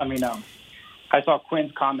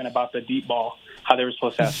Quinn's comment about the deep ball, how they were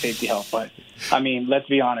supposed to have safety help. But I mean, let's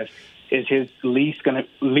be honest, is his leash gonna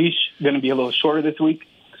be a little shorter this week,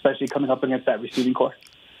 especially coming up against that receiving core?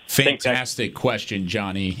 Fantastic question,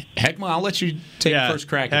 Johnny. Heckma, I'll let you take the first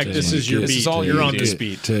crack at this is your beat. Is all you're on this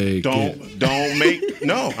beat. Don't make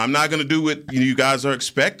no. I'm not going to do what you guys are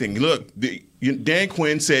expecting. Look, Dan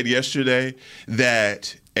Quinn said yesterday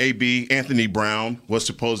that Anthony Brown was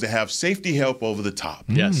supposed to have safety help over the top.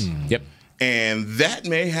 Yes. Yep. And that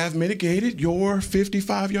may have mitigated your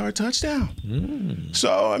 55-yard touchdown.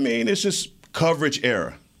 So, I mean, it's just coverage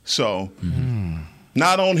error. So,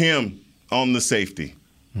 not on him, on the safety.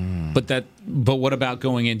 But what about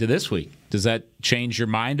going into this week? Does that change your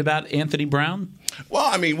mind about Anthony Brown? Well,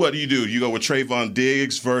 I mean, what do? You go with Trayvon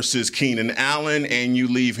Diggs versus Keenan Allen, and you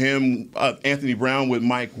leave him, Anthony Brown, with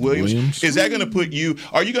Mike Williams. Is that going to put you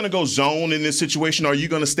 – are you going to go zone in this situation, or are you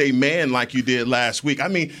going to stay man like you did last week? I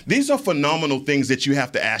mean, these are phenomenal things that you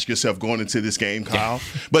have to ask yourself going into this game, Kyle.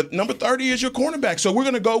 But number 30 is your cornerback, so we're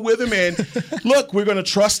going to go with him. And, look, we're going to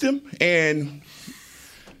trust him. And,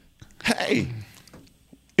 hey –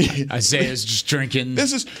 Isaiah's just drinking.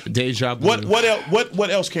 This is deja vu. What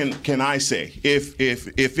else can I say? If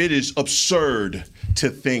it is absurd to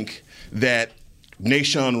think that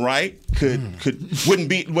Nahshon Wright wouldn't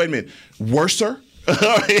be worser.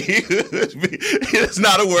 It's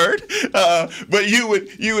not a word, but you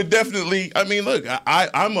would definitely. I mean, look,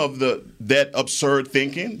 I'm of that absurd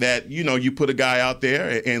thinking that you put a guy out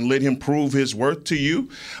there and let him prove his worth to you.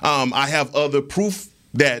 I have other proof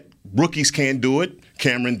that rookies can do it.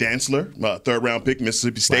 Cameron Dantzler, third-round pick,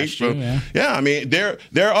 Mississippi State. I mean, there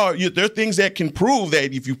are things that can prove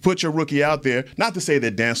that if you put your rookie out there, not to say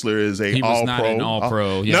that Dantzler is he was not an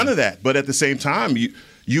all-pro. None of that. But at the same time,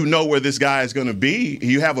 you know where this guy is going to be.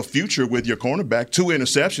 You have a future with your cornerback. 2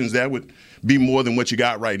 interceptions, that would be more than what you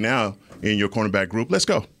got right now in your cornerback group. Let's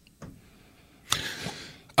go.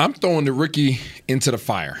 I'm throwing the rookie into the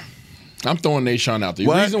fire. I'm throwing Nahshon out there.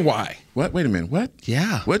 What? Reason why? What? Wait a minute. What?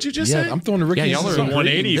 Yeah. What'd you just say? I'm throwing the rookie. Yeah, y'all are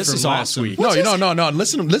 180 this from is last awesome. week. No.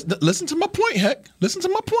 Listen to my point, Heck. Listen to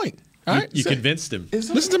my point. All right? You convinced him.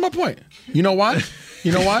 Listen to my point. You know why?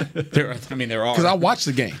 There are. Because I watched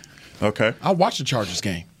the game. Okay. I watched the Chargers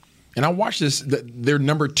game. And I watched their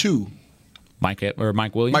number 2. Mike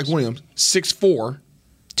Williams? Mike Williams, 6'4".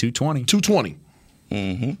 220. 220.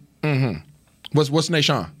 Mm-hmm. What's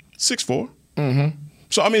Nahshon? 6'4". Mm-hmm.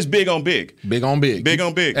 So, I mean, it's big on big. Big on big. Big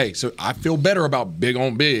on big. Hey, so I feel better about big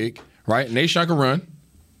on big, right? Nahshon can run,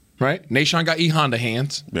 right? Nahshon got E-Honda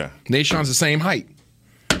hands. Yeah. Nahshon's the same height.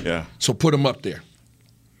 Yeah. So put him up there.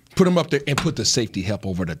 Put him up there and put the safety help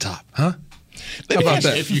over the top, huh? How about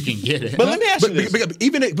that? If you can get it. But let me ask you this. But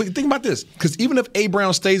think about this, because even if A.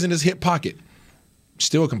 Brown stays in his hip pocket,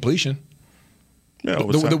 still a completion. Yeah,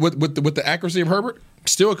 with the accuracy of Herbert,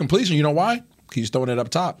 still a completion. You know why? He's throwing it up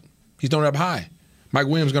top. He's throwing it up high. Mike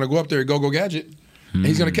Williams is going to go up there and go gadget, and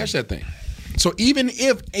he's going to catch that thing. So even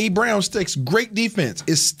if A. Brown sticks great defense,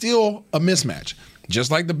 it's still a mismatch. Just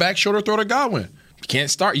like the back shoulder throw to Godwin. You can't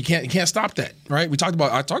stop that, right? I talked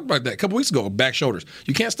about that a couple weeks ago, back shoulders.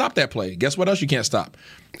 You can't stop that play. Guess what else you can't stop?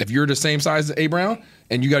 If you're the same size as A. Brown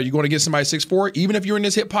and you're going to get somebody 6'4", even if you're in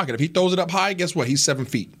his hip pocket, if he throws it up high, guess what? He's 7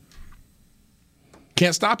 feet.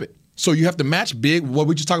 Can't stop it. So you have to match big, what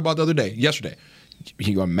we just talked about yesterday.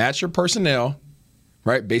 You're going to match your personnel,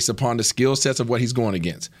 right, based upon the skill sets of what he's going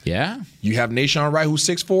against. Yeah. You have Nahshon Wright, who's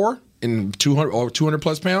 6'4", and 200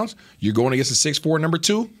 plus pounds. You're going against a 6'4", number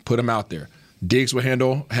 2. Put him out there. Diggs will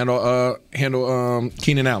handle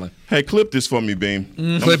Keenan Allen. Hey, clip this for me, Beam.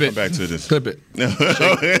 Clip it. Come back to this. Clip it.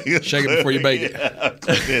 Shake it before you bake it.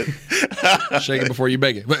 Shake it before you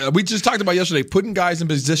bake it. But we just talked about yesterday putting guys in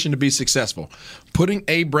position to be successful. Putting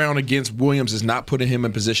A. Brown against Williams is not putting him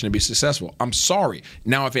in position to be successful. I'm sorry.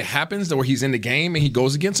 Now, if it happens where he's in the game and he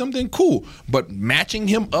goes against him, then cool. But matching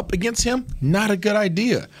him up against him, not a good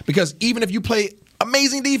idea. Because even if you play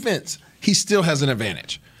amazing defense, he still has an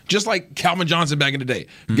advantage. Just like Calvin Johnson back in the day.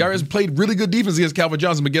 Guys played really good defense against Calvin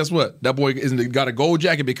Johnson, but guess what? That boy got a gold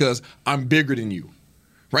jacket because I'm bigger than you,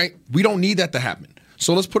 right? We don't need that to happen.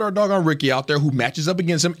 So let's put our doggone Ricky out there who matches up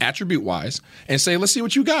against him attribute-wise and say, let's see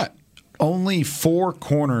what you got. Only 4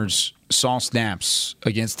 corners saw snaps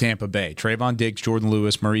against Tampa Bay. Trayvon Diggs, Jordan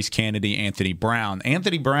Lewis, Maurice Kennedy, Anthony Brown.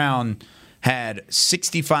 Anthony Brown had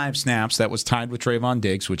 65 snaps. That was tied with Trayvon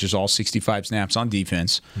Diggs, which is all 65 snaps on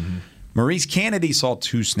defense. Mm-hmm. Maurice Kennedy saw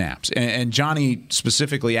 2 snaps. And Johnny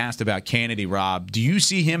specifically asked about Kennedy, Rob. Do you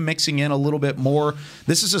see him mixing in a little bit more?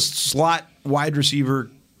 This is a slot wide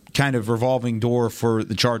receiver kind of revolving door for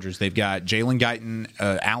the Chargers. They've got Jalen Guyton,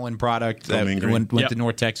 Allen product that went to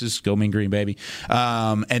North Texas. Go Mean Green, baby.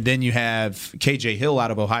 And then you have K.J. Hill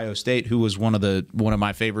out of Ohio State, who was one of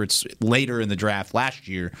my favorites later in the draft last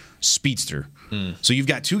year, speedster. So you've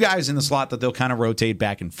got 2 guys in the slot that they'll kind of rotate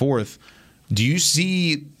back and forth. Do you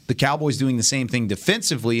see the Cowboys doing the same thing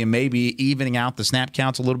defensively and maybe evening out the snap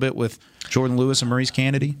counts a little bit with Jordan Lewis and Maurice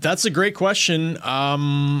Kennedy? That's a great question.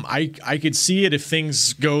 I could see it if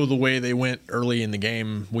things go the way they went early in the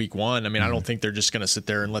game, week 1. I mean, I don't think they're just going to sit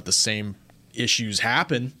there and let the same issues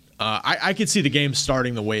happen. I could see the game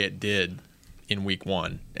starting the way it did in week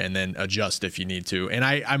 1 and then adjust if you need to. And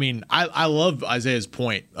I love Isaiah's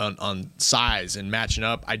point on size and matching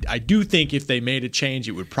up. I do think if they made a change,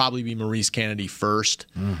 it would probably be Maurice Kennedy first.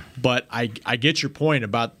 But I get your point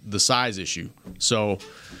about the size issue. So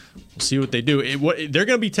we'll see what they do. They're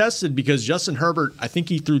going to be tested because Justin Herbert, I think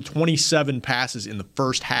he threw 27 passes in the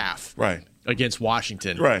first half. Right. Against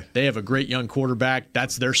Washington. Right. They have a great young quarterback.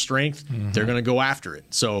 That's their strength. They're going to go after it.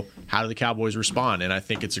 So how do the Cowboys respond? And I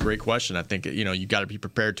think it's a great question. I think, you got to be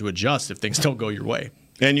prepared to adjust if things don't go your way.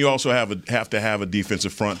 And you also have to have a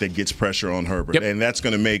defensive front that gets pressure on Herbert. Yep. And that's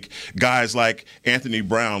going to make guys like Anthony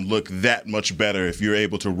Brown look that much better if you're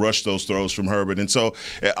able to rush those throws from Herbert. And so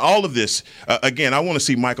all of this, again, I want to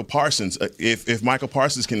see Michael Parsons. If Michael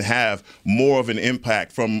Parsons can have more of an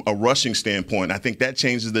impact from a rushing standpoint, I think that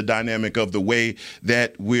changes the dynamic of the way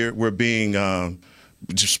that we're being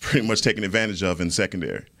just pretty much taken advantage of in the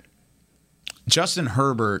secondary. Justin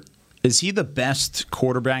Herbert, is he the best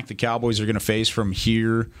quarterback the Cowboys are going to face from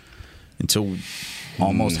here until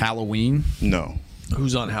almost Halloween? No.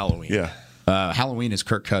 Who's on Halloween? Yeah. Halloween is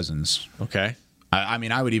Kirk Cousins. Okay. I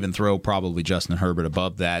mean, I would even throw probably Justin Herbert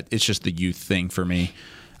above that. It's just the youth thing for me.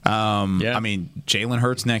 I mean, Jalen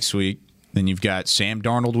Hurts next week. Then you've got Sam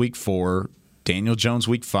Darnold week 4, Daniel Jones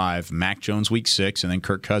week 5, Mac Jones week 6, and then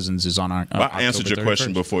Kirk Cousins is on I answered your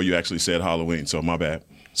question before you actually said Halloween, so my bad.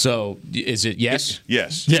 So is it yes?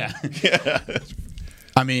 Yes. Yeah.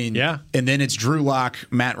 I mean, yeah. And then it's Drew Lock,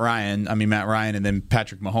 Matt Ryan, and then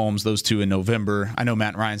Patrick Mahomes, those two in November. I know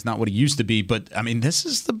Matt Ryan's not what he used to be, but, I mean, this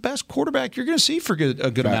is the best quarterback you're going to see for a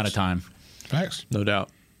good amount of time. Facts. No doubt.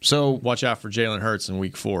 So watch out for Jalen Hurts in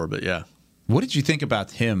week 4, but yeah. What did you think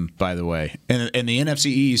about him, by the way? And the NFC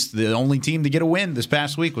East, the only team to get a win this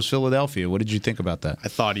past week was Philadelphia. What did you think about that? I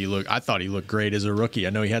thought he looked great as a rookie. I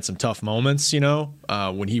know he had some tough moments,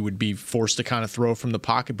 when he would be forced to kind of throw from the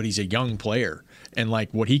pocket, but he's a young player. And like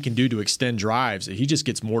what he can do to extend drives, he just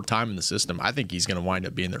gets more time in the system. I think he's going to wind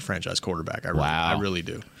up being their franchise quarterback. I really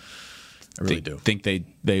do. I really do. Think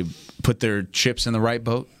they put their chips in the right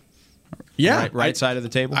boat? Yeah. Right side of the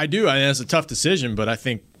table? I do. I mean, it's a tough decision, but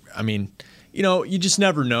you just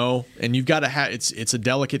never know, and you've got to have. It's a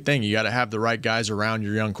delicate thing. You got to have the right guys around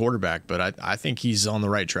your young quarterback, but I think he's on the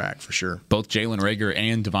right track for sure. Both Jalen Reagor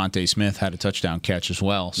and Devontae Smith had a touchdown catch as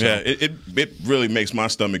well. So. Yeah, it really makes my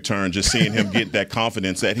stomach turn just seeing him get that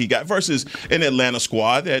confidence that he got versus an Atlanta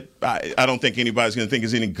squad that I don't think anybody's going to think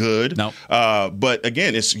is any good. No. But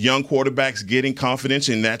again, it's young quarterbacks getting confidence,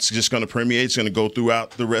 and that's just going to permeate. It's going to go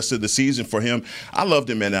throughout the rest of the season for him. I loved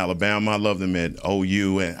him at Alabama. I loved him at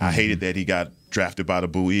OU, and I hated that he got drafted by the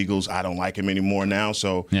Boo Eagles. I don't like him anymore now,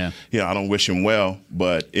 so I don't wish him well,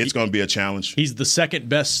 but it's going to be a challenge. He's the second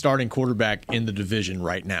best starting quarterback in the division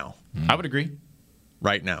right now. I would agree.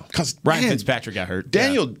 Right now. Because Ryan Fitzpatrick got hurt.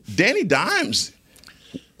 Danny Dimes,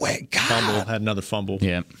 had another fumble.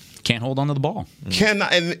 Yeah. Can't hold on to the ball.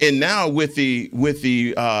 And now with the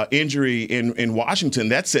injury in Washington,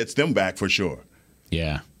 that sets them back for sure.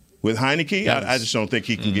 Yeah. With Heineke, I just don't think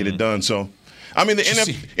he can get it done, so I mean, the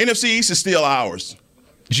NFC East is still ours.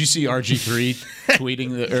 Did you see RG3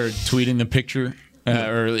 tweeting the picture?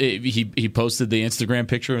 He posted the Instagram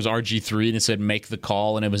picture. It was RG3, and it said "Make the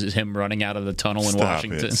call," and it was him running out of the tunnel in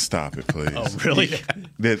Washington. Stop it, please. Oh, really?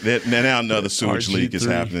 Now another sewage leak is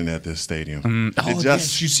happening at this stadium. Did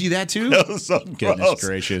you see that too? That was so Goodness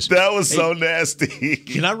gracious. That was so nasty.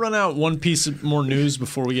 Can I run out one piece of more news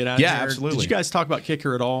before we get out of here? Yeah, absolutely. Did you guys talk about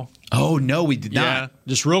kicker at all? Oh, no, we did not. Yeah,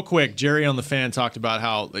 just real quick, Jerry on the Fan talked about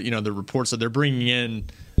how, the reports that they're bringing in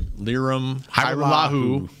Liram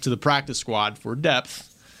Hajrullahu to the practice squad for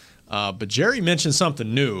depth. But Jerry mentioned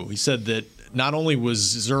something new. He said that not only was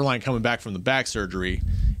Zuerlein coming back from the back surgery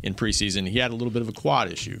in preseason, he had a little bit of a quad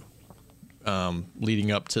issue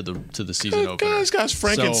leading up to the season opener. This guy's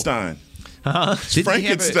Frankenstein.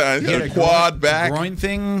 Frankenstein. He had a quad back. Groin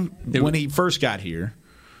thing when he first got here.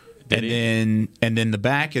 And then the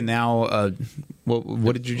back, and now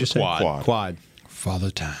what did you just say? Quad.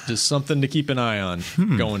 Father time. Just something to keep an eye on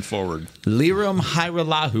going forward. Liram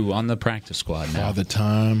Hajrullahu on the practice squad now. Father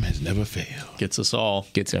time has never failed. Gets us all.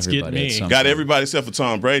 Gets everybody. Got everybody except for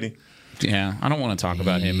Tom Brady. Yeah, I don't want to talk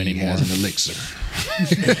about him anymore. He has an elixir.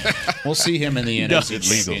 We'll see him in the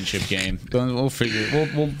NFC Championship game. We'll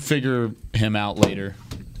figure him out later.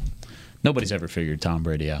 Nobody's ever figured Tom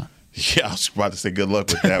Brady out. Yeah, I was about to say good luck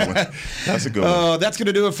with that one. That's a good one. That's going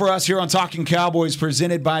to do it for us here on Talking Cowboys,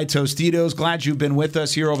 presented by Tostitos. Glad you've been with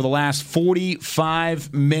us here over the last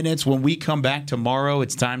 45 minutes. When we come back tomorrow,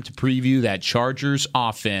 it's time to preview that Chargers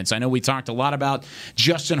offense. I know we talked a lot about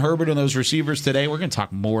Justin Herbert and those receivers today. We're going to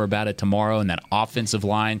talk more about it tomorrow and that offensive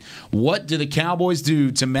line. What do the Cowboys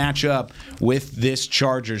do to match up with this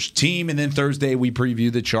Chargers team? And then Thursday, we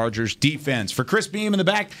preview the Chargers defense. For Chris Beam in the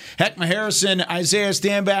back, Heckma Harrison, Isaiah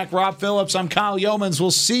Stanback, Rob Phillips, I'm Kyle Yeomans.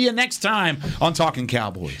 We'll see you next time on Talking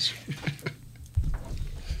Cowboys.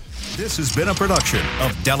 This has been a production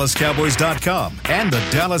of DallasCowboys.com and the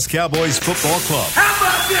Dallas Cowboys Football Club. How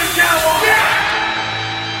about this, Cowboys?